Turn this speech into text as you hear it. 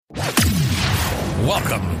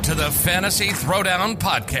Welcome to the Fantasy Throwdown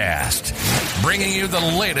Podcast, bringing you the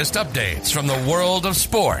latest updates from the world of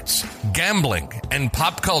sports, gambling, and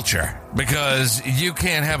pop culture. Because you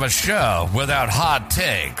can't have a show without hot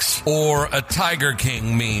takes or a Tiger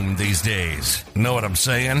King meme these days. Know what I'm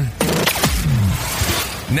saying?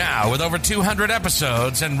 Now, with over 200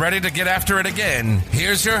 episodes and ready to get after it again,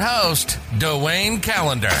 here's your host, Dwayne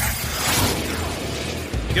Callender.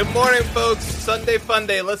 Good morning, folks. Sunday fun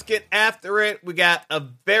day. Let's get after it. We got a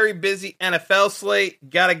very busy NFL slate.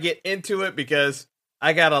 Got to get into it because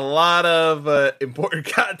I got a lot of important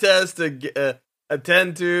contests to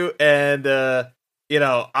attend to, and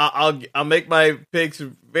I'll make my picks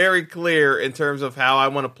very clear in terms of how I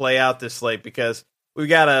want to play out this slate because we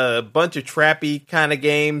got a bunch of trappy kind of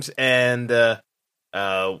games and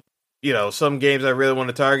some games I really want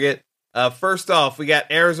to target. First off, we got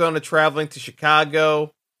Arizona traveling to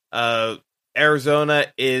Chicago. Arizona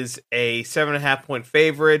is a 7.5 point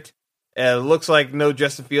favorite. Looks like no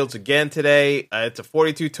Justin Fields again today. It's a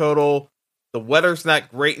 42 total. The weather's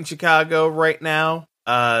not great in Chicago right now.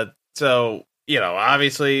 So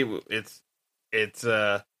obviously we're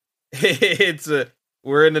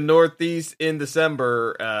in the Northeast in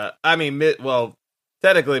December.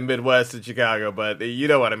 Technically Midwest in Chicago, but you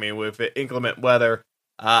know what I mean with inclement weather.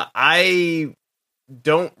 I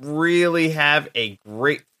don't really have a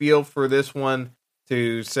great feel for this one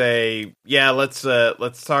to say, yeah, let's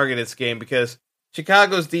target this game because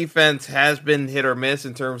Chicago's defense has been hit or miss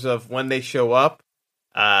in terms of when they show up.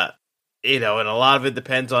 And a lot of it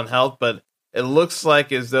depends on health, but it looks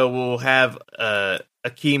like as though we'll have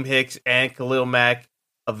Akeem Hicks and Khalil Mack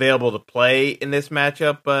available to play in this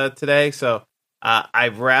matchup today. So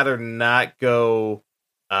I'd rather not go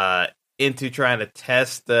into trying to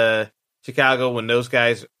test Chicago when those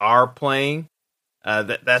guys are playing.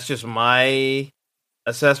 That's just my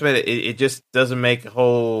assessment. It just doesn't make a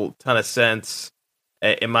whole ton of sense,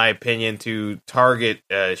 in my opinion, to target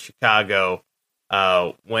Chicago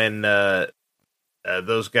when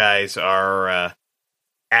those guys are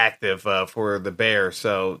active for the Bears.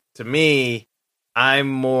 So to me,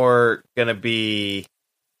 I'm more going to be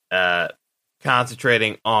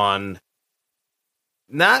concentrating on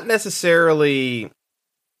not necessarily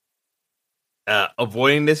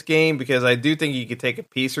avoiding this game because I do think you could take a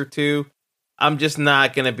piece or two. I'm just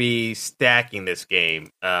not going to be stacking this game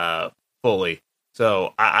fully.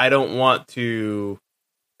 So I don't want to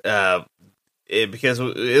because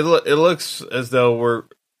it looks as though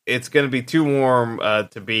it's going to be too warm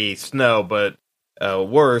to be snow, but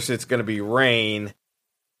worse, it's going to be rain.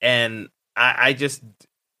 And I just,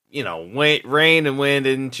 rain and wind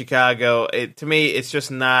in Chicago, to me, it's just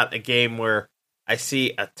not a game where I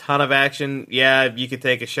see a ton of action. Yeah, you could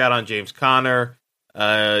take a shot on James Conner.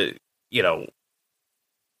 You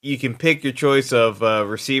can pick your choice of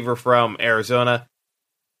receiver from Arizona.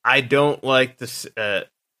 I don't like this.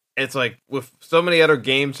 It's like with so many other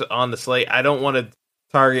games on the slate, I don't want to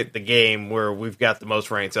target the game where we've got the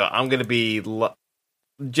most rain. So I'm going to be,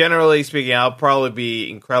 generally speaking, I'll probably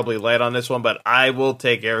be incredibly light on this one, but I will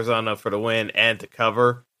take Arizona for the win and to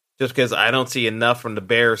cover. Just because I don't see enough from the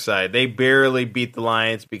Bears side. They barely beat the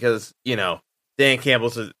Lions because, Dan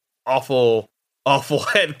Campbell's an awful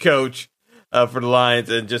head coach for the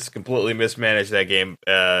Lions and just completely mismanaged that game.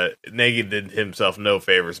 Nagy did himself no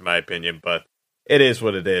favors, in my opinion, but it is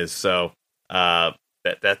what it is. So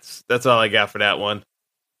that's all I got for that one.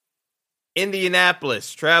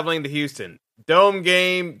 Indianapolis traveling to Houston. Dome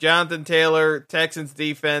game, Jonathan Taylor, Texans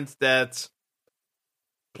defense that's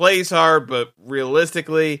plays hard, but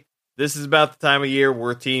realistically, this is about the time of year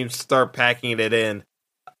where teams start packing it in.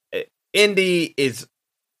 Indy is,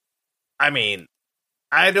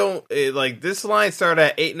 this line started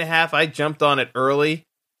at 8.5. I jumped on it early.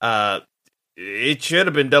 It should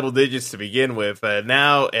have been double digits to begin with.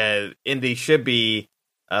 Now, Indy should be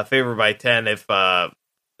favored by 10 if I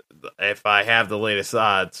have the latest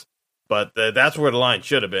odds. But that's where the line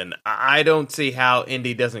should have been. I don't see how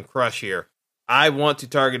Indy doesn't crush here. I want to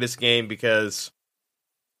target this game because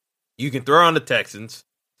you can throw on the Texans.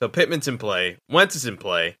 So Pittman's in play. Wentz is in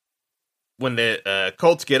play. When the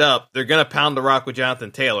Colts get up, they're going to pound the rock with Jonathan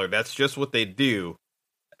Taylor. That's just what they do.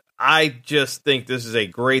 I just think this is a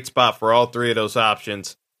great spot for all three of those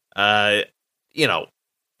options. The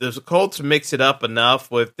Colts mix it up enough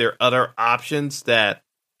with their other options that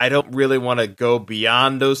I don't really want to go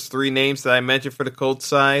beyond those three names that I mentioned for the Colts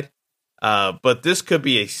side. But this could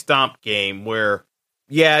be a stomp game where,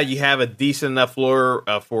 yeah, you have a decent enough floor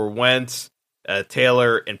for Wentz,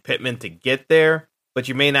 Taylor, and Pittman to get there, but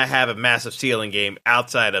you may not have a massive ceiling game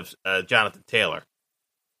outside of Jonathan Taylor.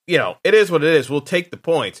 It is what it is. We'll take the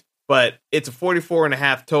points, but it's a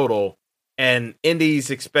 44.5 total, and Indy's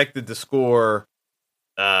expected to score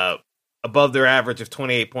above their average of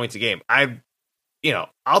 28 points a game. I'll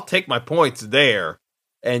take my points there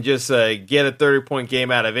and just get a 30-point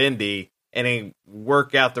game out of Indy and then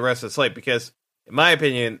work out the rest of the slate, because in my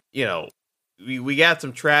opinion, we got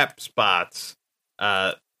some trap spots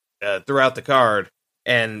throughout the card,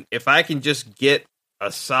 and if I can just get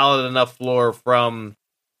a solid enough floor from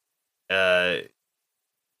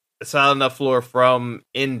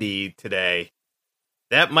Indy today,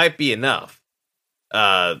 that might be enough.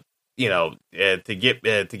 To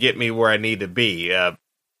get me where I need to be.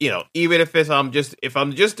 Even if I'm just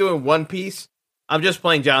doing one piece, I'm just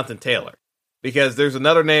playing Jonathan Taylor, because there's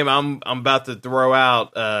another name I'm about to throw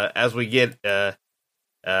out as we get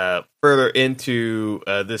further into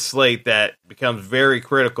this slate that becomes very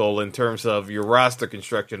critical in terms of your roster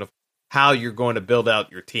construction of how you're going to build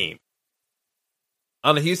out your team.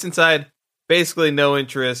 On the Houston side, basically no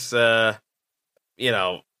interest. Could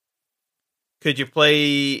you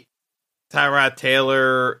play Tyrod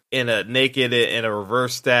Taylor in a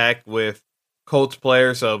reverse stack with Colts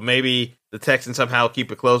players? So maybe the Texans somehow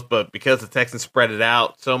keep it close, but because the Texans spread it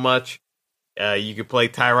out so much, you could play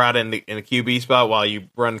Tyrod in a QB spot while you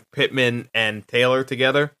run Pittman and Taylor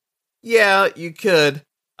together. Yeah, you could.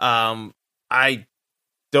 I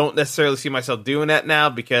don't necessarily see myself doing that now,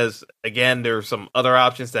 because again, there are some other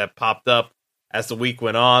options that popped up as the week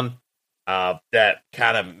went on that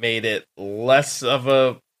kind of made it less of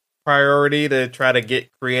a priority to try to get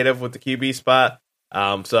creative with the QB spot.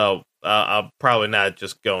 So I'm probably not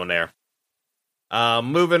just going there.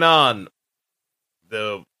 Moving on,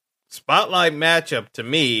 the spotlight matchup to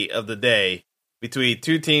me of the day between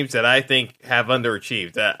two teams that I think have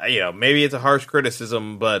underachieved. Maybe it's a harsh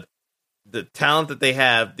criticism, but the talent that they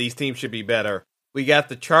have, these teams should be better. We got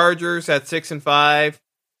the Chargers at 6-5,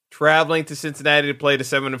 traveling to Cincinnati to play the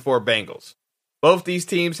 7-4 Bengals. Both these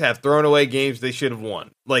teams have thrown away games they should have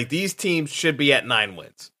won. Like, these teams should be at 9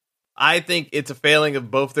 wins. I think it's a failing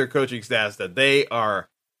of both their coaching staffs that they are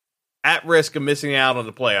at risk of missing out on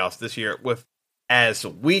the playoffs this year, with as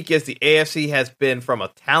weak as the AFC has been from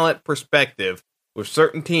a talent perspective with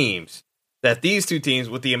certain teams, that these two teams,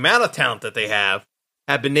 with the amount of talent that they have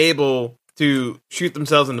been able to shoot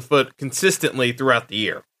themselves in the foot consistently throughout the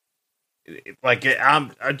year. That's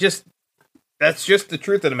just the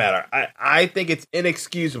truth of the matter. I think it's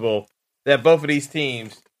inexcusable that both of these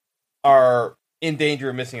teams are in danger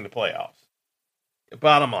of missing the playoffs.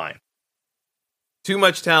 Bottom line, too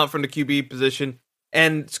much talent from the QB position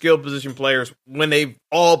and skilled position players when they've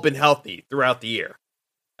all been healthy throughout the year.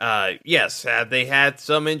 Yes, have they had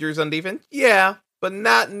some injuries on defense? Yeah, but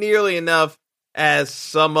not nearly enough as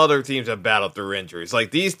some other teams have battled through injuries.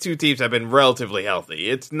 Like, these two teams have been relatively healthy.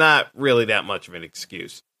 It's not really that much of an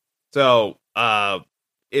excuse. So,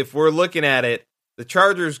 if we're looking at it, the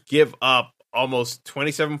Chargers give up almost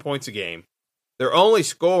 27 points a game. They're only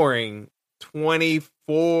scoring 25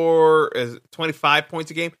 points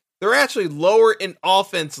a game. They're actually lower in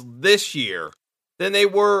offense this year than they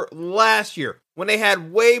were last year, when they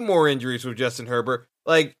had way more injuries with Justin Herbert.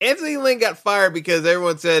 Like, Anthony Lynn got fired because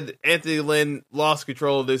everyone said Anthony Lynn lost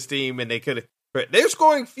control of this team and they could have. They're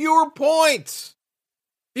scoring fewer points.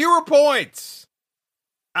 Fewer points.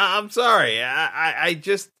 I'm sorry. I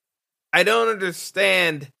don't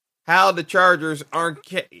understand how the Chargers aren't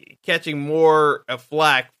catching more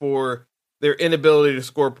flack for their inability to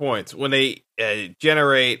score points when they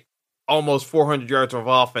generate almost 400 yards of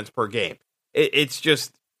offense per game. It's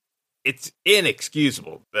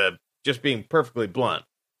inexcusable, just being perfectly blunt.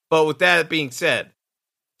 But with that being said,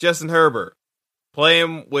 Justin Herbert,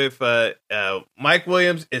 playing with Mike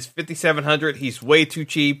Williams is 5,700. He's way too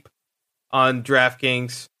cheap on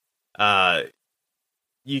DraftKings.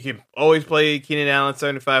 You can always play Keenan Allen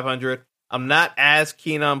 7,500. I'm not as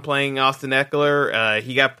keen on playing Austin Eckler.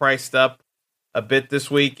 He got priced up a bit this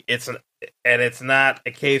week. It's not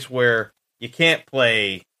a case where you can't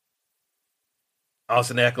play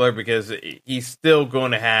Austin Eckler, because he's still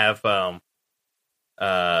going to have a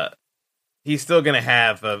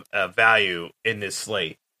value in this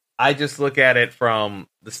slate. I just look at it from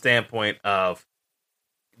the standpoint of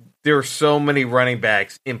there are so many running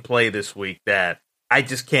backs in play this week that I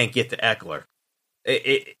just can't get to Eckler.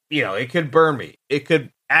 It could burn me. It could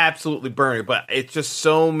absolutely burn me, but it's just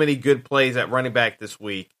so many good plays at running back this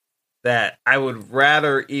week that I would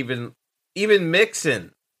rather even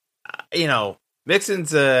Mixon.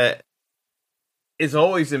 Mixon's is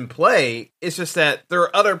always in play. It's just that there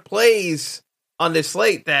are other plays on this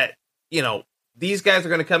slate that, these guys are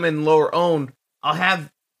going to come in lower owned. I'll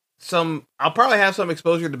probably have some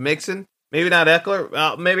exposure to Mixon, Maybe not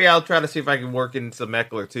Eckler. Maybe I'll try to see if I can work in some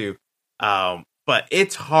Eckler too. But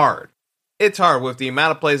it's hard. It's hard with the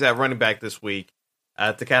amount of plays at running back this week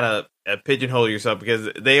to kind of pigeonhole yourself because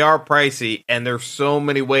they are pricey and there's so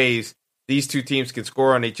many ways these two teams can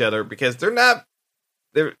score on each other because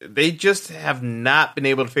they just have not been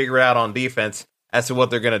able to figure it out on defense as to what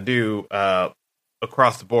they're going to do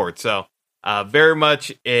across the board. So very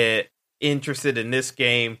much interested in this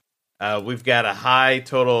game. We've got a high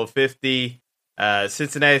total of 50.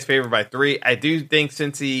 Cincinnati's favored by 3. I do think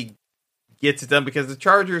Cincy gets it done because the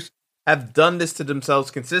Chargers have done this to themselves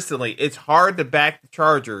consistently. It's hard to back the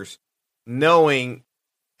Chargers knowing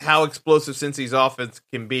how explosive Cincy's offense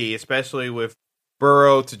can be, especially with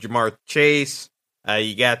Burrow to Jamar Chase.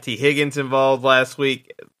 You got T. Higgins involved last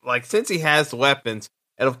week. Like, Cincy has the weapons.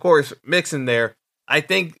 And, of course, Mixon there. I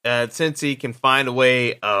think Cincy can find a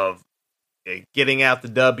way of getting out the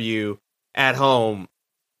W at home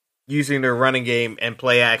using their running game and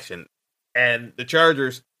play action. And the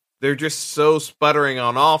Chargers, they're just so sputtering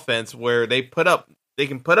on offense where they can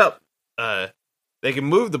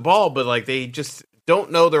move the ball, but like they just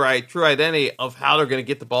don't know their true identity of how they're going to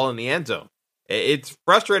get the ball in the end zone. It's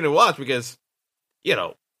frustrating to watch because,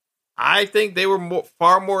 I think they were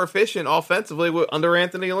far more efficient offensively under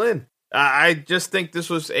Anthony Lynn. I just think this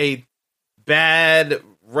was a bad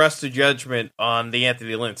rust of judgment on the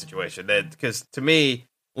Anthony Lynn situation. Because to me,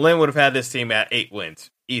 Lynn would have had this team at 8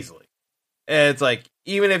 wins easily. And it's like,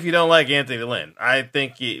 even if you don't like Anthony Lynn, I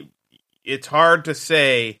think it's hard to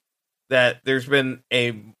say that there's been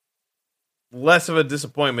a less of a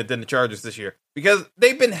disappointment than the Chargers this year because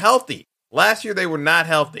they've been healthy. Last year, they were not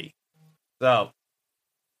healthy. So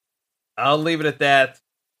I'll leave it at that.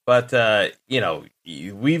 But,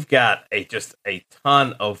 we've got just a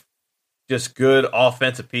ton of just good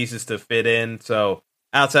offensive pieces to fit in. So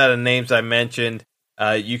outside of the names I mentioned,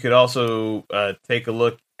 you could also take a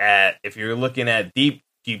look at, if you're looking at deep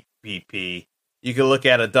GPP, you could look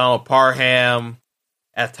at a Donald Parham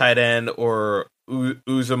at tight end or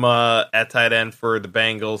Uzomah at tight end for the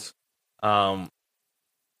Bengals.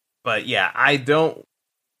 But yeah,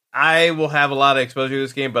 I will have a lot of exposure to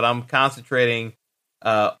this game, but I'm concentrating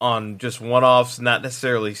on just one-offs, not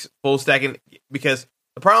necessarily full stacking, because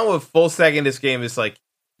the problem with full stacking this game is like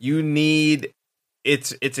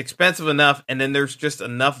it's expensive enough, and then there's just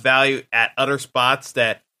enough value at other spots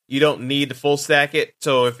that you don't need to full stack it.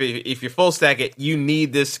 So if you full stack it, you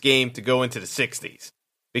need this game to go into the 60s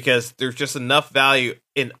because there's just enough value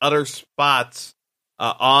in other spots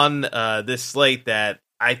on this slate that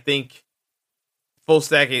I think full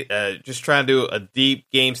stack it, just trying to do a deep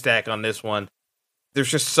game stack on this one. There's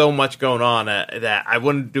just so much going on that I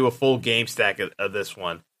wouldn't do a full game stack of this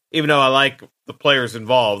one. Even though I like the players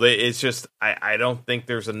involved, it's just I don't think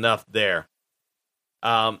there's enough there.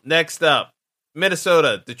 Next up,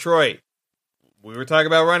 Minnesota, Detroit. We were talking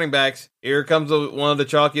about running backs. Here comes one of the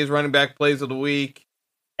chalkiest running back plays of the week,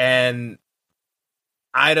 and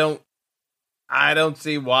I don't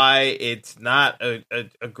see why it's not a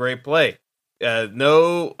great play.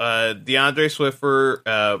 No DeAndre Swift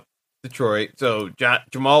for Detroit, so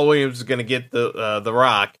Jamal Williams is going to get the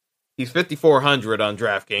rock. He's 5,400 on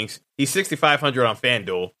DraftKings. He's 6,500 on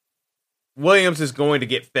FanDuel. Williams is going to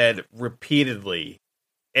get fed repeatedly,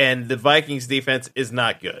 and the Vikings defense is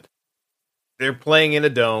not good. They're playing in a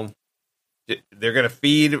dome. They're going to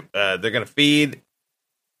feed. They're going to feed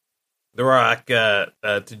the rock to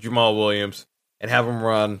Jamal Williams and have him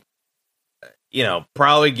run.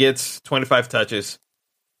 Probably gets 25 touches.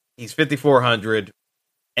 He's 5,400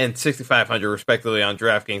 and 6,500 respectively on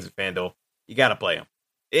DraftKings and FanDuel. You got to play him.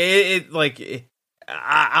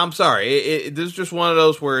 I'm sorry. This is just one of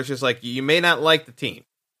those where it's just like you may not like the team,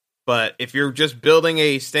 but if you're just building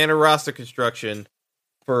a standard roster construction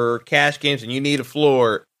for cash games and you need a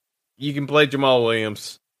floor, you can play Jamal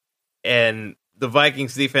Williams. And the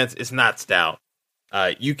Vikings defense is not stout.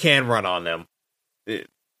 You can run on them.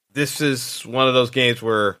 This is one of those games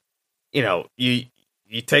where you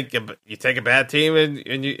take a bad team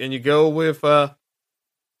and you go with the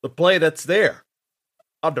play that's there.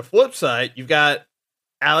 On the flip side, you've got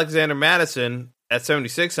Alexander Madison at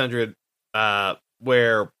 7,600,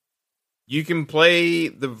 where you can play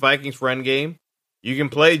the Vikings run game. You can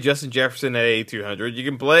play Justin Jefferson at 8,200. You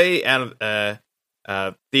can play Adam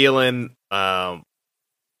Thielen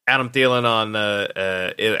on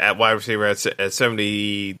at wide receiver at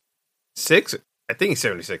 76. I think he's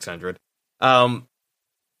 7,600.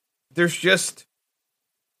 There's just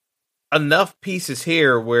enough pieces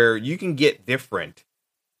here where you can get different.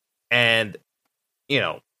 And,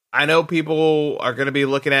 I know people are going to be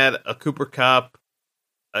looking at a Cooper Kupp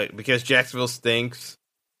because Jacksonville stinks.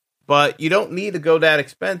 but you don't need to go that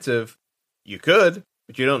expensive. You could,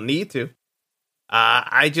 but you don't need to.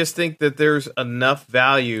 I just think that there's enough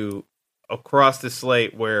value across the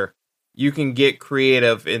slate where you can get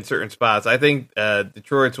creative in certain spots. I think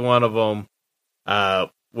Detroit's one of them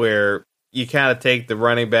where you kind of take the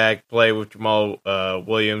running back play with Jamal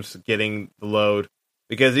Williams getting the load.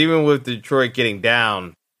 Because even with Detroit getting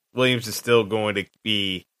down, Williams is still going to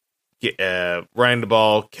be running the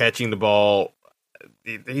ball, catching the ball.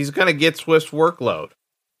 He's going to get Swift's workload.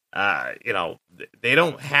 They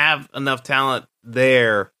don't have enough talent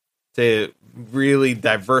there to really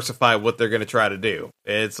diversify what they're going to try to do.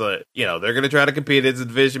 It's they're going to try to compete. It's a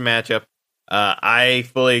division matchup. I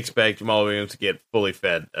fully expect Jamal Williams to get fully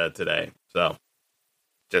fed today. So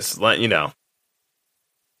just letting you know.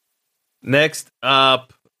 Next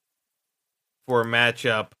up for a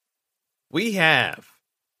matchup, we have,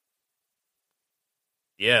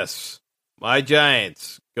 my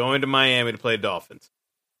Giants going to Miami to play Dolphins.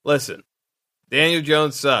 Listen, Daniel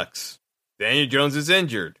Jones sucks. Daniel Jones is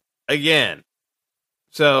injured again.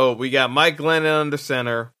 So we got Mike Glennon under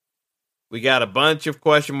center. We got a bunch of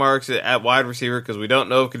question marks at wide receiver because we don't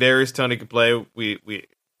know if Kadarius Toney can play.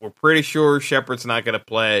 We're pretty sure Shepard's not going to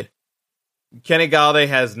play. Kenny Galladay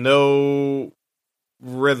has no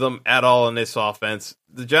rhythm at all in this offense.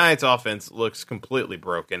 The Giants' offense looks completely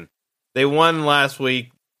broken. They won last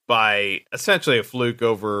week by essentially a fluke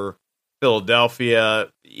over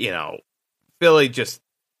Philadelphia. Philly just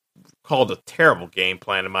called a terrible game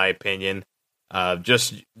plan, in my opinion.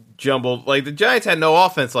 Just jumbled. Like, the Giants had no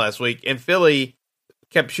offense last week, and Philly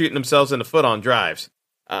kept shooting themselves in the foot on drives.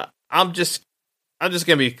 I'm just going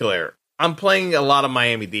to be clear. I'm playing a lot of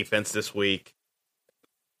Miami defense this week.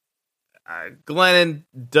 Glennon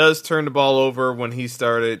does turn the ball over when he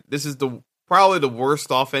started. This is probably the worst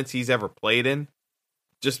offense he's ever played in.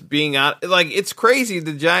 Just being out, it's crazy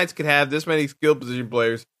the Giants could have this many skill position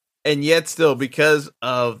players, and yet still, because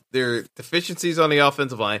of their deficiencies on the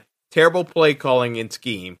offensive line, terrible play calling and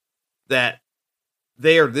scheme, that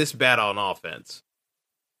they are this bad on offense.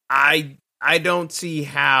 I don't see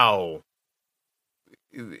how.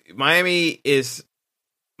 Miami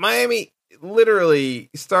literally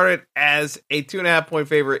started as a 2.5 point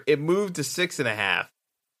favorite. It moved to 6.5.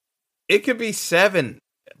 It could be 7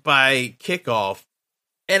 by kickoff.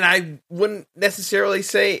 And I wouldn't necessarily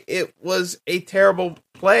say it was a terrible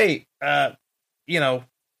play. The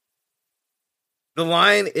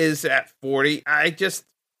line is at 40. I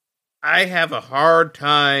have a hard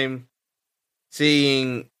time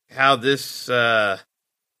seeing how this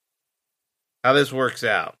works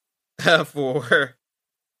out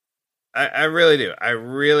I really do. I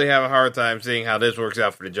really have a hard time seeing how this works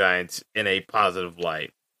out for the Giants in a positive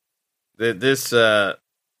light. This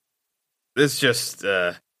is just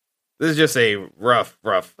a rough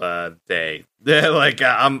day.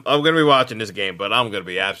 I'm going to be watching this game, but I'm going to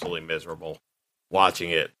be absolutely miserable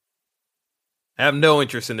watching it. I have no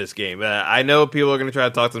interest in this game. I know people are going to try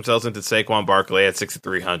to talk themselves into Saquon Barkley at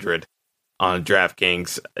 6,300 on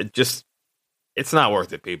DraftKings. It's not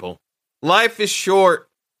worth it, people. Life is short.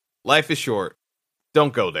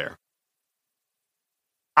 Don't go there.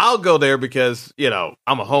 I'll go there because,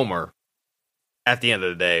 I'm a homer at the end of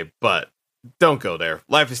the day, but don't go there.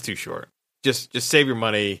 Life is too short. Just save your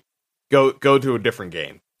money. Go to a different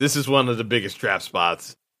game. This is one of the biggest trap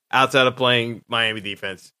spots outside of playing Miami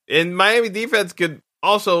defense. And Miami defense could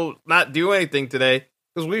also not do anything today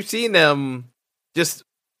because we've seen them just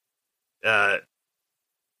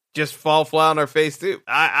fall flat on their face too.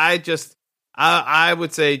 I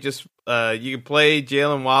would say just you can play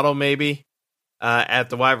Jalen Waddle maybe at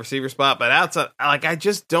the wide receiver spot, but outside, I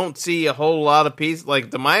just don't see a whole lot of pieces.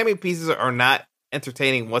 The Miami pieces are not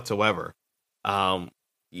entertaining whatsoever.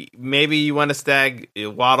 Maybe you want to stag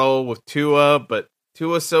Waddle with Tua, but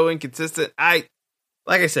Tua's so inconsistent. Like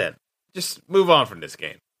I said, just move on from this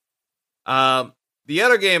game. The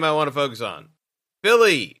other game I want to focus on,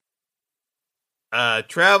 Philly.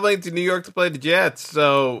 Traveling to New York to play the Jets.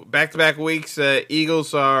 So back-to-back weeks,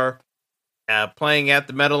 Eagles are playing at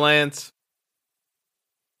the Meadowlands.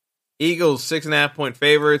 Eagles 6.5 point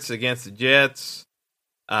favorites against the Jets.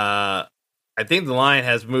 I think the line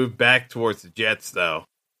has moved back towards the Jets though.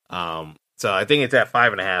 So I think it's at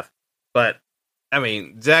 5.5. But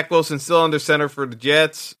Zach Wilson still under center for the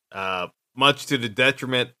Jets, much to the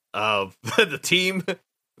detriment of the team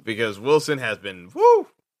because Wilson has been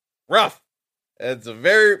rough. It's a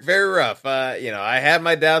very, very rough. I had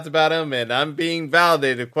my doubts about him, and I'm being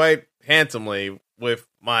validated quite handsomely with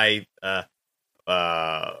my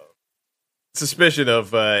suspicion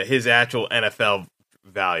of his actual NFL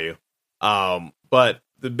value. But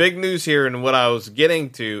the big news here and what I was getting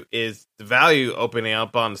to is the value opening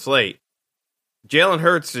up on the slate. Jalen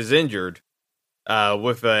Hurts is injured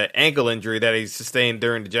with an ankle injury that he sustained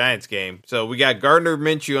during the Giants game. So we got Gardner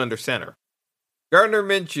Minshew under center. Gardner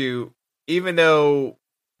Minshew, even though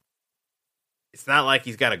it's not like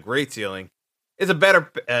he's got a great ceiling, is a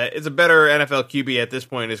better NFL QB at this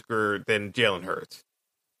point in his career than Jalen Hurts.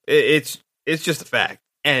 It's just a fact.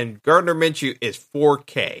 And Gardner Minshew is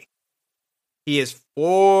 4K. He is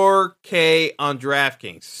 4K on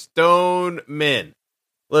DraftKings. Stone Min.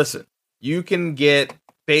 Listen, you can get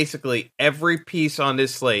basically every piece on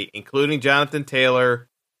this slate, including Jonathan Taylor,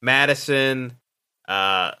 Madison. There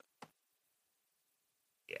are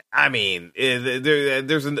a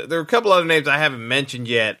couple other names I haven't mentioned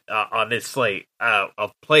yet on this slate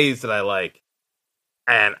of plays that I like.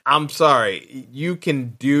 And I'm sorry, you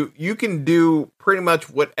can do pretty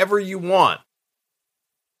much whatever you want.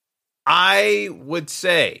 I would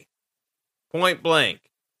say, point blank,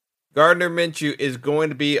 Gardner Minshew is going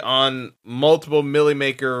to be on multiple Millie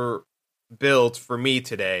Maker builds for me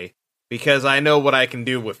today because I know what I can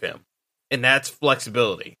do with him, and that's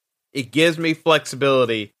flexibility. It gives me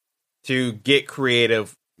flexibility to get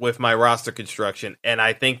creative with my roster construction, and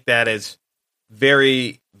I think that is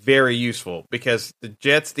very, very useful because the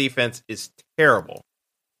Jets defense is terrible.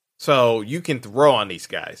 So you can throw on these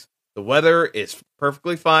guys. The weather is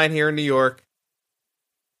perfectly fine here in New York.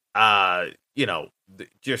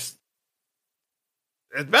 Just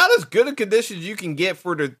about as good a conditions you can get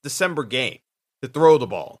for the December game to throw the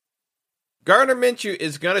ball. Gardner Minshew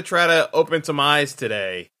is going to try to open some eyes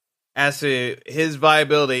today as to his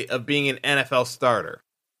viability of being an NFL starter.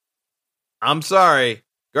 I'm sorry,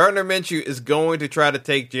 Gardner Minshew is going to try to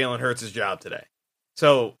take Jalen Hurts' job today.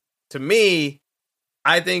 So, to me,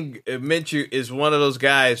 I think Minshew is one of those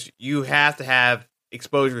guys you have to have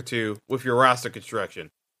exposure to with your roster construction.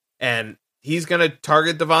 And he's going to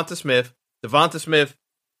target Devonta Smith. Devonta Smith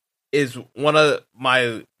is one of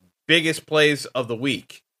my biggest plays of the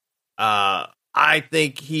week. I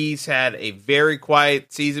think he's had a very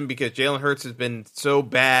quiet season because Jalen Hurts has been so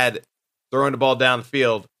bad throwing the ball down the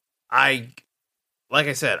field. Like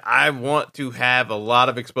I said, I want to have a lot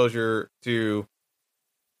of exposure to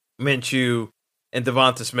Minshew and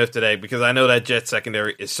Devonta Smith today because I know that Jets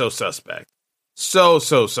secondary is so suspect. So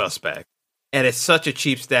suspect. And it's such a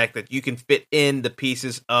cheap stack that you can fit in the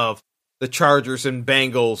pieces of the Chargers and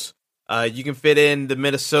Bengals. You can fit in the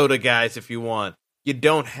Minnesota guys if you want. You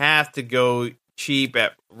don't have to go cheap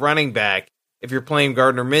at running back if you're playing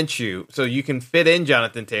Gardner Minshew. So you can fit in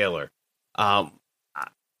Jonathan Taylor. Like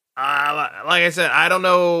I said, I don't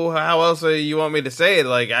know how else you want me to say it.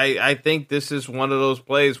 Like, I think this is one of those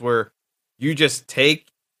plays where you just take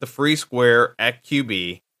the free square at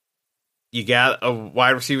QB, you got a wide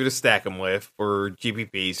receiver to stack them with for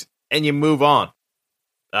GPPs, and you move on.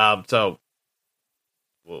 So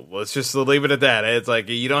let's just leave it at that. It's like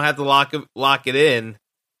you don't have to lock it in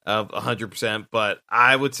of 100%, but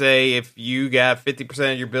I would say if you got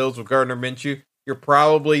 50% of your builds with Gardner Minshew, you're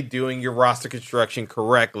probably doing your roster construction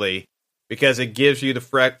correctly because it gives you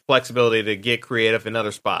the flexibility to get creative in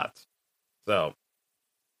other spots. So,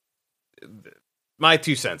 my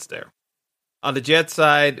 2 cents there. On the Jets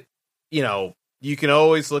side, you can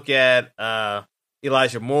always look at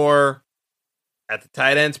Elijah Moore at the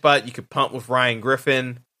tight end spot. You could punt with Ryan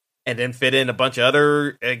Griffin and then fit in a bunch of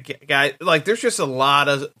other guys. Like, there's just a lot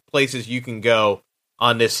of places you can go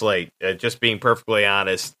on this slate. Just being perfectly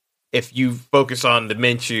honest. If you focus on the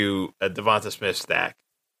Minshew, Devonta Smith stack,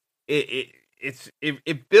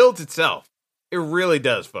 it builds itself. It really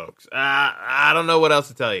does, folks. I don't know what else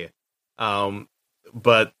to tell you,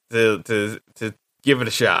 but to give it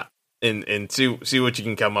a shot and see what you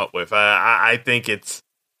can come up with. I think it's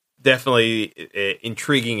definitely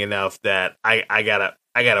intriguing enough that I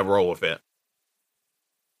gotta roll with it.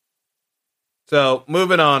 So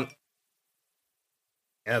moving on,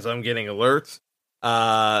 as I'm getting alerts.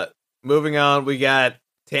 Moving on, we got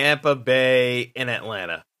Tampa Bay and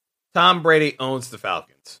Atlanta. Tom Brady owns the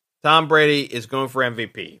Falcons. Tom Brady is going for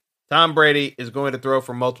MVP. Tom Brady is going to throw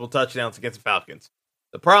for multiple touchdowns against the Falcons.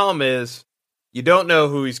 The problem is you don't know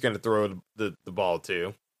who he's going to throw the ball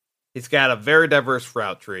to. He's got a very diverse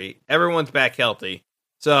route tree. Everyone's back healthy.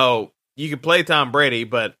 So you can play Tom Brady,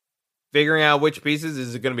 but figuring out which pieces,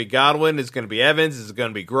 is it going to be Godwin? Is it going to be Evans? Is it going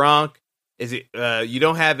to be Gronk? Is it you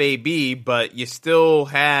don't have AB, but you still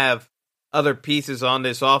have other pieces on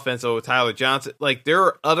this offense with Tyler Johnson. Like, there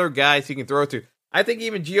are other guys he can throw to. I think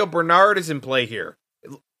even Gio Bernard is in play here.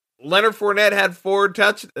 Leonard Fournette had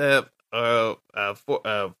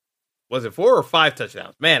was it 4 or 5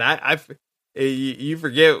 touchdowns? Man, You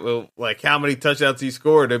forget like how many touchdowns he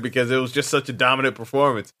scored because it was just such a dominant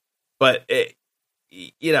performance. But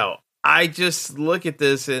I just look at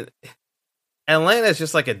this and Atlanta is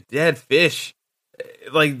just like a dead fish.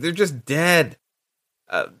 Like they're just dead.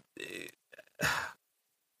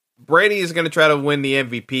 Brady is going to try to win the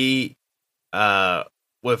MVP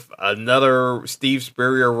with another Steve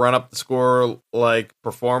Spurrier run up the score like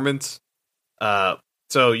performance.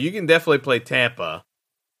 So you can definitely play Tampa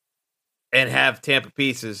and have Tampa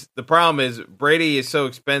pieces. The problem is Brady is so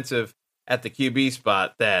expensive at the QB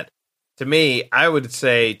spot that, to me, I would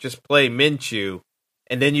say just play Minshew,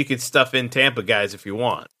 and then you could stuff in Tampa guys if you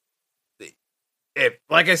want.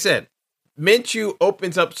 Like I said, Minshew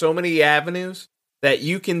opens up so many avenues that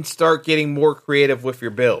you can start getting more creative with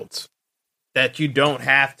your builds, that you don't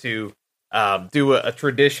have to do a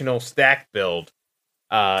traditional stack build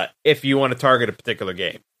if you want to target a particular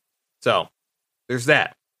game. So there's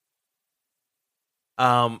that.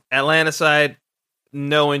 Atlanta side,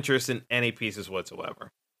 no interest in any pieces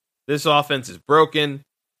whatsoever. This offense is broken.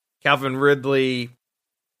 Calvin Ridley,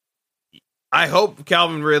 I hope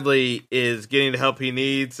Calvin Ridley is getting the help he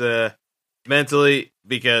needs mentally,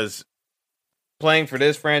 because playing for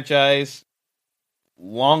this franchise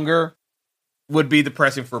longer would be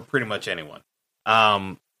depressing for pretty much anyone.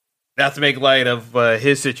 Not to make light of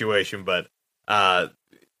his situation, but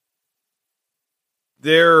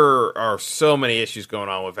there are so many issues going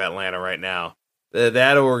on with Atlanta right now.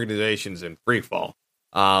 That organization's in free fall.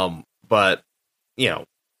 But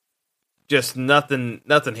just nothing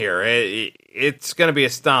here. It's going to be a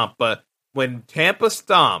stomp. But when Tampa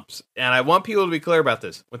stomps, and I want people to be clear about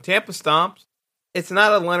this, when Tampa stomps, it's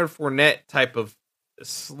not a Leonard Fournette type of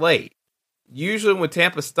slate. Usually when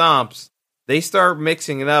Tampa stomps, they start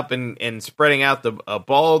mixing it up and spreading out the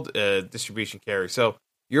ball distribution carry. So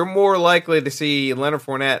you're more likely to see Leonard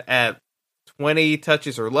Fournette at 20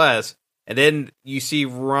 touches or less, and then you see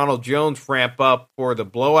Ronald Jones ramp up for the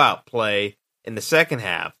blowout play in the second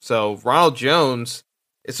half. So Ronald Jones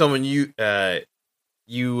is someone you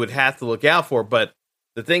would have to look out for. But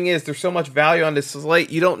the thing is, there's so much value on this slate.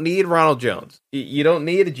 You don't need Ronald Jones. You don't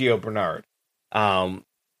need a Gio Bernard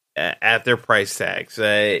at their price tags.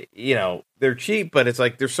 They're cheap, but it's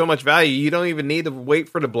like there's so much value. You don't even need to wait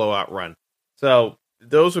for the blowout run. So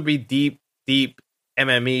those would be deep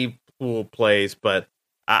MME pool plays, but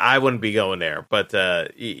I wouldn't be going there. But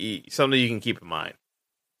something you can keep in mind.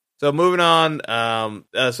 So moving on. And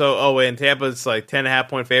Tampa's like 10.5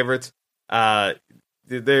 point favorites.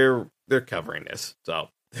 They're covering this. So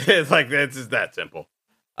it's like, it's just that simple.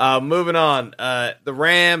 Moving on. The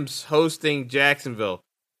Rams hosting Jacksonville.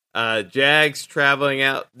 Jags traveling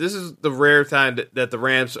out. This is the rare time that the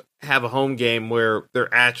Rams have a home game where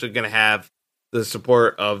they're actually going to have the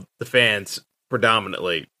support of the fans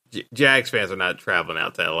predominantly. Jags fans are not traveling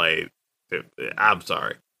out to LA. I'm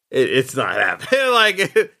sorry. It's not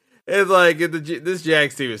happening. This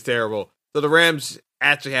Jags team is terrible. So the Rams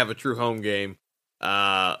actually have a true home game.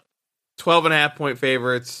 12.5 point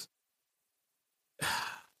favorites.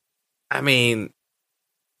 I mean,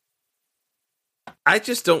 I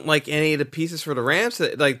just don't like any of the pieces for the Rams.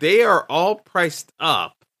 Like, they are all priced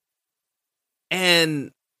up,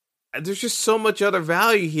 and there's just so much other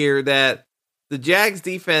value here that the Jags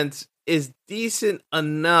defense is decent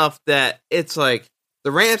enough that it's like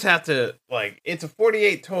the Rams have to, like, it's a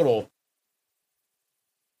 48 total.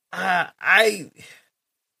 I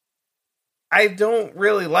don't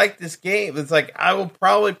really like this game. It's like I will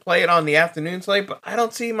probably play it on the afternoon slate, but I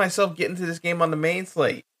don't see myself getting to this game on the main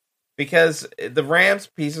slate because the Rams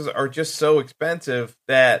pieces are just so expensive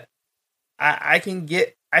that I think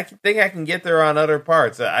I can get there on other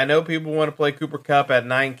parts. I know people want to play Cooper Kupp at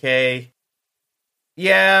 9K.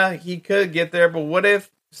 Yeah, he could get there, but what if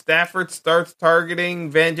Stafford starts targeting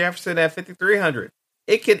Van Jefferson at 5,300?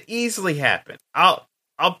 It could easily happen. I'll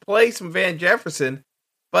play some Van Jefferson,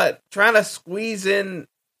 but trying to squeeze in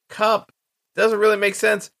Kupp doesn't really make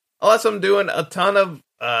sense unless I'm doing a ton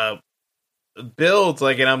of builds,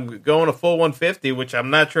 and I'm going a full 150, which I'm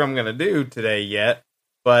not sure I'm going to do today yet.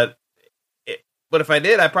 But if I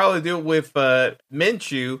did, I'd probably do it with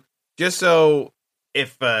Minshew, just so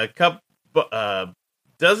if Kupp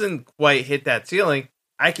doesn't quite hit that ceiling,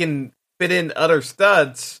 I can fit in other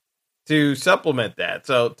studs to supplement that.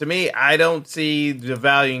 So to me, I don't see the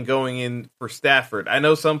value in going in for Stafford. I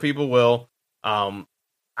know some people will. To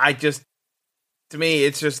me,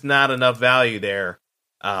 it's just not enough value there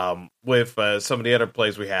with some of the other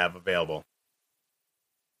plays we have available.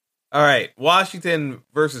 All right, Washington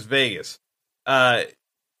versus Vegas. So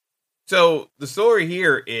the story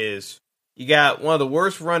here is you got one of the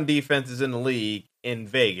worst run defenses in the league in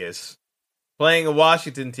Vegas, playing a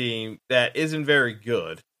Washington team that isn't very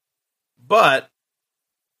good. But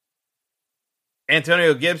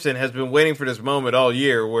Antonio Gibson has been waiting for this moment all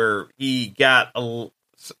year where he got a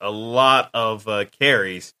lot of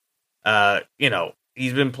carries.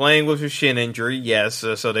 He's been playing with his shin injury, yes,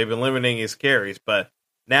 so they've been limiting his carries. But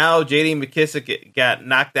now J.D. McKissic got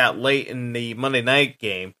knocked out late in the Monday night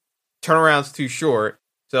game. Turnaround's too short,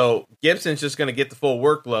 so Gibson's just going to get the full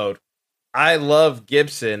workload. I love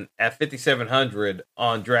Gibson at 5,700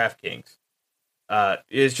 on DraftKings.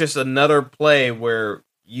 It's just another play where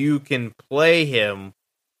you can play him,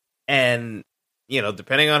 and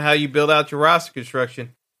depending on how you build out your roster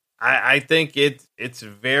construction, I think it's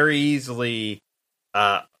very easily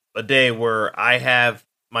a day where I have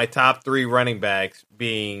my top 3 running backs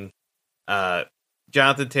being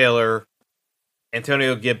Jonathan Taylor,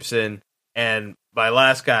 Antonio Gibson, and my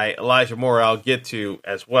last guy, Elijah Moore, I'll get to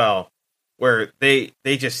as well, where they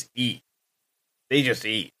just eat. They just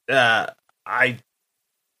eat. I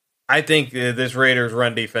think this Raiders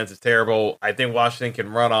run defense is terrible. I think Washington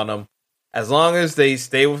can run on them. As long as they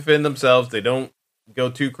stay within themselves, they don't go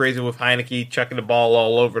too crazy with Heineke, chucking the ball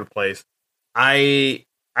all over the place. I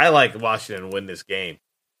like Washington to win this game.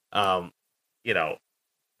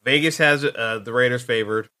 Vegas has the Raiders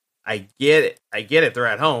favored. I get it. They're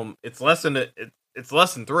at home. It's less than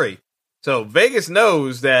 3. So Vegas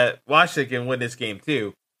knows that Washington can win this game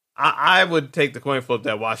too. I would take the coin flip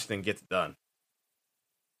that Washington gets it done.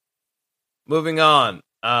 Moving on,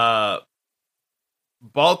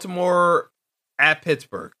 Baltimore at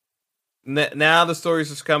Pittsburgh. Now the stories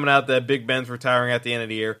just coming out that Big Ben's retiring at the end of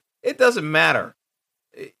the year. It doesn't matter.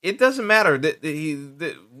 It doesn't matter.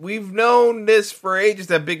 We've known this for ages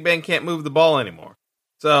that Big Ben can't move the ball anymore.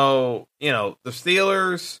 So, the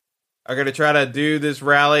Steelers are going to try to do this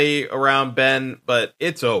rally around Ben, but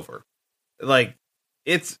it's over.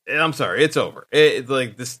 It's over.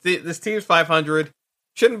 This team's 500.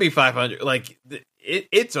 Shouldn't be 500.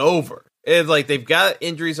 It's over. It's like they've got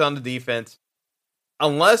injuries on the defense.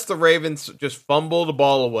 Unless the Ravens just fumble the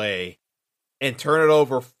ball away and turn it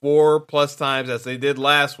over 4+ times as they did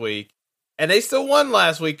last week, and they still won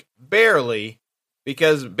last week, barely,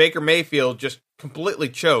 because Baker Mayfield just completely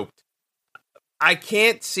choked. I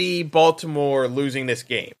can't see Baltimore losing this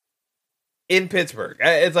game in Pittsburgh.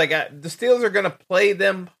 It's like the Steelers are going to play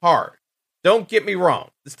them hard. Don't get me wrong.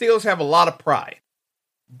 The Steelers have a lot of pride.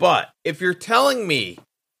 But if you're telling me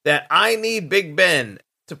that I need Big Ben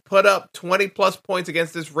to put up 20+ points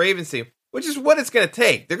against this Ravens team, which is what it's going to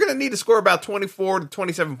take, they're going to need to score about 24 to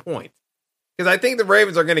 27 points. Because I think the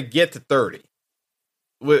Ravens are going to get to 30.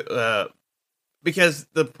 Because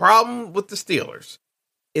the problem with the Steelers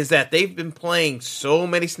is that they've been playing so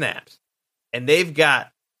many snaps. And they've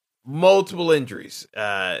got multiple injuries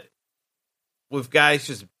with guys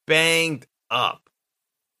just banged up.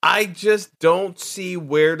 I just don't see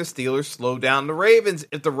where the Steelers slow down the Ravens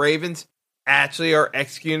if the Ravens actually are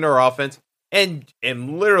executing their offense and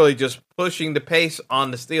literally just pushing the pace on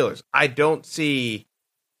the Steelers. I don't see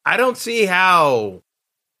how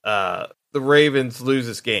the Ravens lose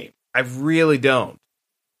this game. I really don't.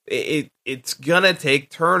 It's gonna take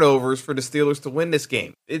turnovers for the Steelers to win this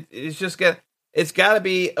game. It's got to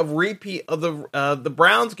be a repeat of the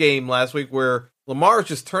Browns game last week where Lamar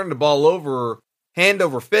just turned the ball over hand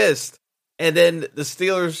over fist, and then the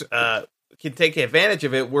Steelers can take advantage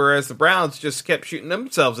of it, whereas the Browns just kept shooting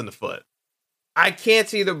themselves in the foot. I can't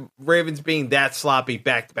see the Ravens being that sloppy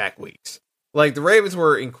back-to-back weeks. Like, the Ravens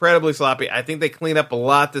were incredibly sloppy. I think they clean up a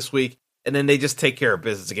lot this week, and then they just take care of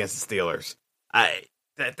business against the Steelers.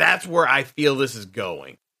 That's where I feel this is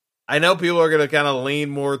going. I know people are going to kind of lean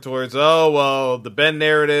more towards, the Ben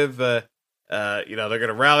narrative. They're going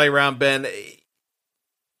to rally around Ben.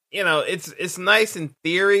 It's nice in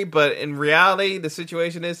theory, but in reality, the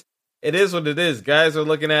situation is what it is. Guys are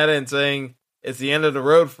looking at it and saying it's the end of the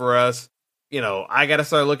road for us. I got to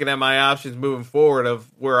start looking at my options moving forward of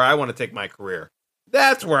where I want to take my career.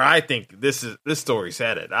 That's where I think this story's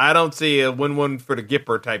headed. I don't see a win-win for the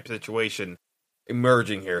Gipper type situation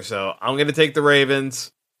emerging here. So I'm going to take the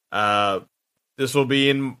Ravens. This will be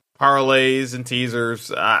in parlays and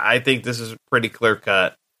teasers. I think this is pretty clear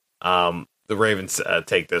cut. The Ravens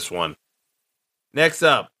take this one. Next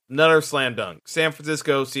up, another slam dunk. San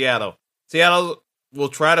Francisco, Seattle. Seattle will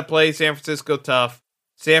try to play San Francisco tough.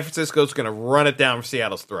 San Francisco's going to run it down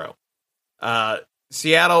Seattle's throat.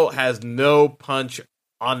 Seattle has no punch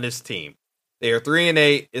on this team. They are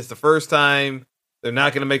 3-8. It's the first time they're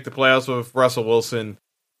not going to make the playoffs with Russell Wilson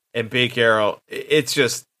and Pete Carroll. It's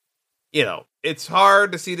just, it's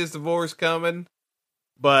hard to see this divorce coming,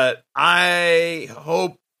 but I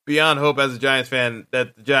hope beyond hope as a Giants fan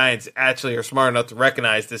that the Giants actually are smart enough to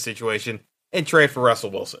recognize this situation and trade for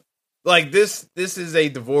Russell Wilson. Like this is a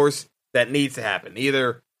divorce that needs to happen.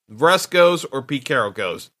 Either Russ goes or Pete Carroll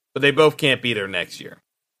goes, but they both can't be there next year.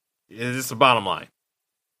 This is the bottom line.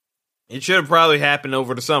 It should have probably happened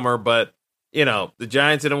over the summer, but the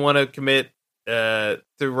Giants didn't want to commit to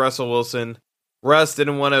Russell Wilson. Russ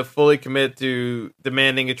didn't want to fully commit to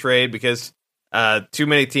demanding a trade because too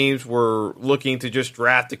many teams were looking to just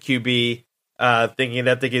draft a QB, thinking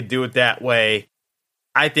that they could do it that way.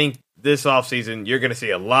 I think this offseason, you're going to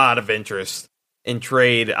see a lot of interest in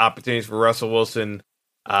trade opportunities for Russell Wilson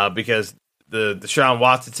because the Deshaun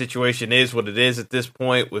Watson situation is what it is at this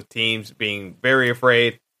point, with teams being very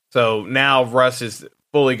afraid. So now Russ is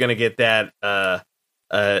fully going to get that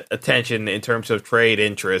attention in terms of trade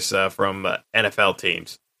interest from NFL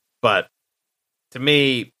teams. But to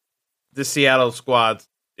me, the Seattle squad,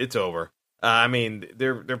 it's over.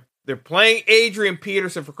 They're playing Adrian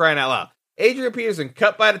Peterson, for crying out loud. Adrian Peterson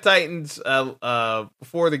cut by the Titans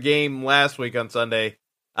before the game last week on Sunday.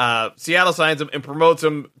 Seattle signs him and promotes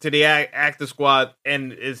him to the active squad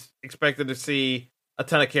and is expected to see a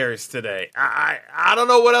ton of carries today. I don't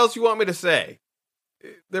know what else you want me to say.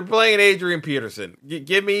 They're playing Adrian Peterson.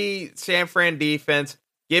 Give me San Fran defense.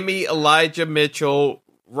 Give me Elijah Mitchell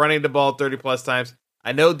running the ball 30-plus times.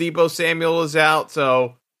 I know Deebo Samuel is out,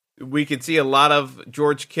 so we can see a lot of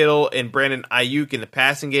George Kittle and Brandon Ayuk in the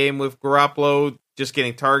passing game with Garoppolo just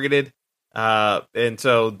getting targeted. And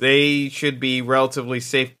so they should be relatively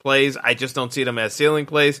safe plays. I just don't see them as ceiling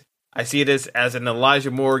plays. I see this as an Elijah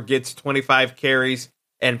Moore gets 25 carries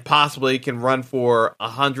and possibly can run for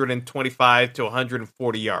 125 to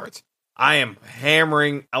 140 yards. I am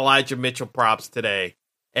hammering Elijah Mitchell props today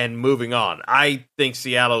and moving on. I think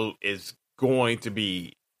Seattle is going to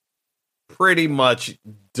be pretty much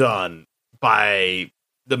done by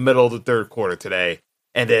the middle of the third quarter today.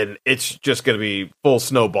 And then it's just going to be full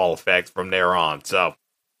snowball effect from there on. So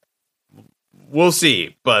we'll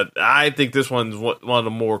see. But I think this one's one of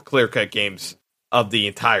the more clear-cut games of the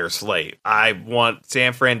entire slate. I want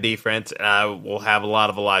San Fran defense, and I will have a lot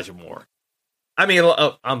of Elijah Moore.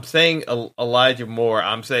 I'm saying Elijah Moore.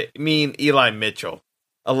 Eli Mitchell.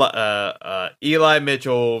 Eli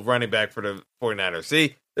Mitchell, running back for the 49ers.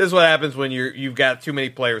 See, this is what happens when you've got too many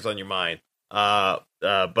players on your mind.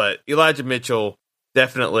 But Elijah Mitchell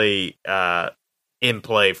definitely in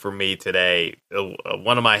play for me today.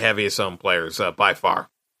 One of my heaviest owned players by far.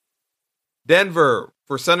 Denver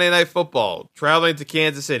for Sunday Night Football, traveling to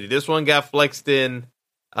Kansas City. This one got flexed in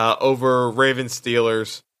over Ravens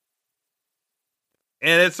Steelers.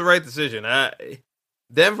 And it's the right decision.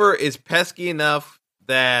 Denver is pesky enough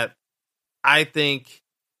that I think,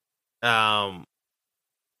 actually,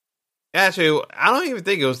 I don't even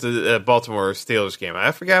think it was the Baltimore Steelers game.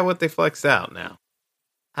 I forgot what they flexed out now.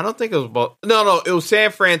 I don't think it was No, it was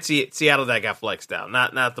San Fran, Seattle that got flexed out,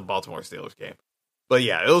 not the Baltimore Steelers game. But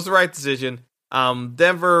yeah, it was the right decision.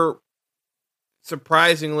 Denver,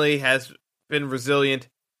 surprisingly, has been resilient.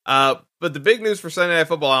 But the big news for Sunday Night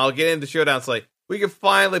Football, I'll get into showdown slate, we can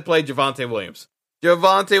finally play Javonte Williams.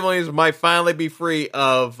 Javonte Williams might finally be free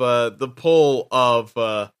of the pull of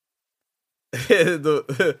the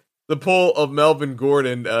pull of Melvin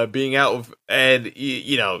Gordon being out, and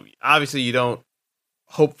obviously you don't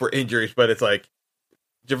hope for injuries, but it's like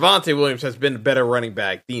Javonte Williams has been a better running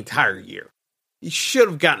back the entire year. He should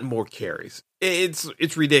have gotten more carries.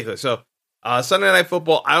 It's ridiculous. So Sunday Night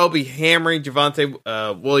Football, I will be hammering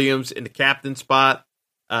Javonte Williams in the captain spot.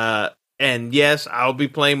 And yes, I'll be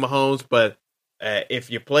playing Mahomes, but if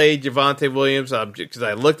you play Javonte Williams, because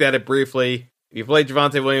I looked at it briefly, if you play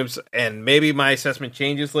Javonte Williams, and maybe my assessment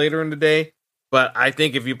changes later in the day, but I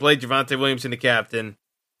think if you play Javonte Williams in the captain,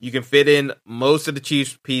 you can fit in most of the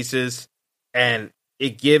Chiefs pieces, and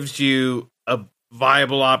it gives you a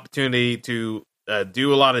viable opportunity to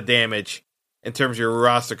do a lot of damage in terms of your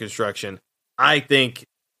roster construction. I think,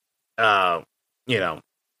 it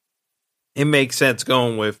makes sense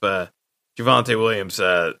going with Javonte Williams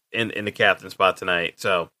in the captain spot tonight.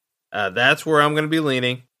 So that's where I'm going to be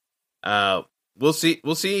leaning. We'll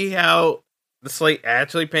see how the slate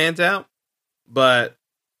actually pans out, but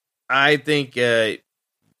I think Kansas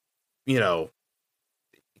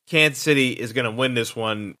City is going to win this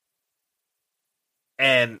one,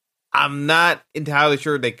 and I'm not entirely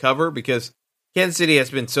sure they cover because Kansas City has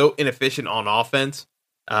been so inefficient on offense.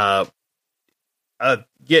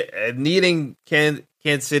 Needing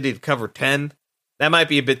Kansas City to cover 10, that might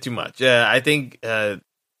be a bit too much. I think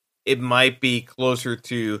it might be closer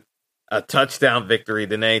to a touchdown victory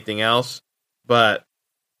than anything else. But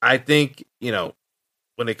I think,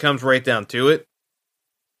 when it comes right down to it,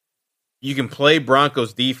 you can play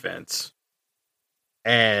Broncos defense,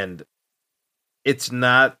 and it's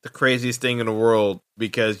not the craziest thing in the world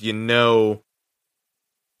because you know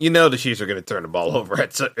the Chiefs are going to turn the ball over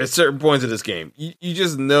at certain points of this game. You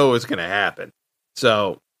just know it's going to happen.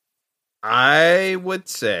 So I would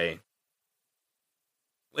say,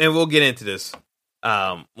 and we'll get into this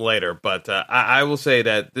later, but I will say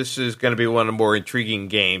that this is going to be one of the more intriguing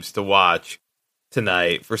games to watch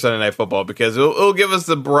tonight for Sunday Night Football because it'll give us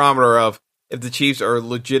the barometer of if the Chiefs are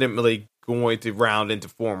legitimately going to round into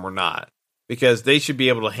form or not, because they should be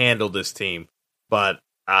able to handle this team. But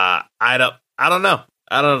I don't know.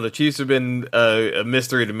 The Chiefs have been a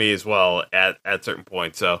mystery to me as well at certain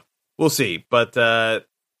points, so we'll see. But that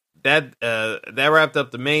wrapped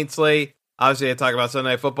up the main slate. Obviously, I talk about Sunday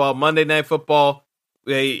Night Football, Monday Night Football.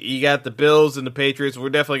 You got the Bills and the Patriots. We're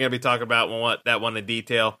definitely going to be talking about that one in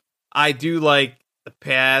detail. I do like the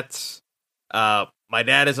Pats. My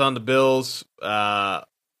dad is on the Bills. I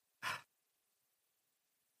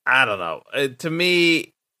don't know. To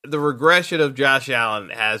me, the regression of Josh Allen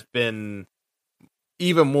has been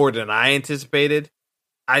even more than I anticipated.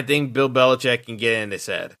 I think Bill Belichick can get in his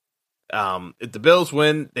head. If the Bills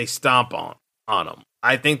win, they stomp on them.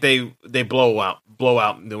 I think they blow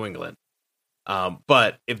out New England.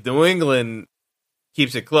 But if New England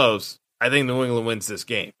keeps it close, I think New England wins this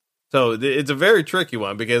game. So it's a very tricky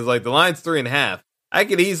one because like the line's 3.5. I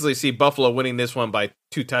could easily see Buffalo winning this one by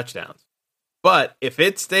 2 touchdowns. But if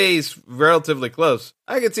it stays relatively close,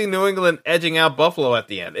 I could see New England edging out Buffalo at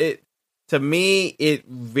the end. To me, it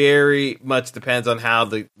very much depends on how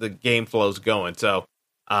the game flow's going. So,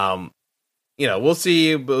 we'll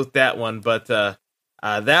see with that one. But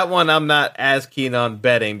that one I'm not as keen on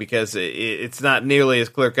betting because it's not nearly as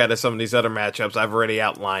clear-cut as some of these other matchups I've already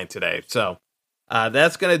outlined today. So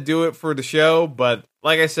that's going to do it for the show. But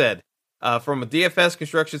like I said, from a DFS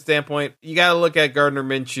construction standpoint, you got to look at Gardner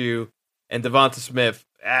Minshew and Devonta Smith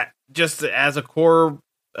just as a core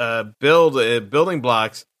building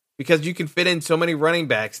blocks, because you can fit in so many running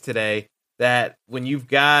backs today that when you've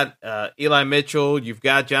got Eli Mitchell, you've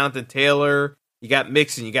got Jonathan Taylor, you got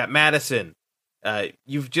Mixon, you got Madison,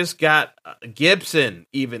 you've just got Gibson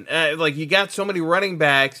even. You got so many running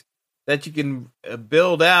backs that you can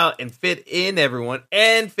build out and fit in everyone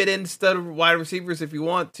and fit in stud wide receivers if you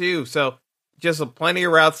want to. So just plenty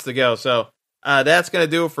of routes to go. So that's going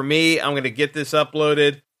to do it for me. I'm going to get this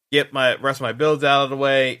uploaded, get my rest of my builds out of the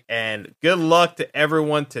way, and good luck to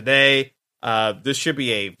everyone today. This should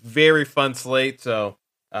be a very fun slate. So,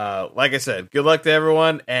 like I said, good luck to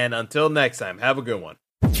everyone, and until next time, have a good one.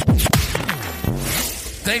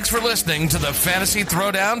 Thanks for listening to the Fantasy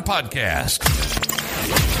Throwdown Podcast.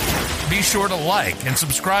 Be sure to like and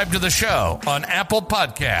subscribe to the show on Apple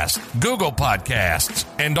Podcasts, Google Podcasts,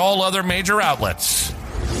 and all other major outlets.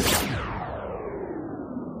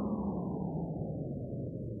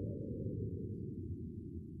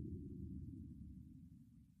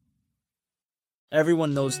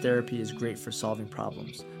 Everyone knows therapy is great for solving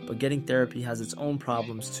problems, but getting therapy has its own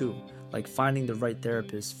problems too, like finding the right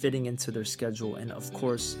therapist, fitting into their schedule, and of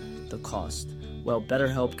course, the cost. Well,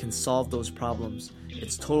 BetterHelp can solve those problems.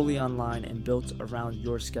 It's totally online and built around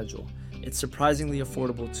your schedule. It's surprisingly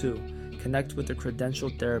affordable too. Connect with a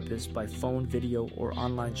credentialed therapist by phone, video, or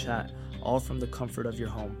online chat, all from the comfort of your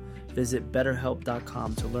home. Visit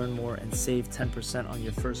BetterHelp.com to learn more and save 10% on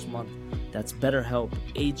your first month. That's BetterHelp,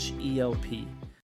 H-E-L-P.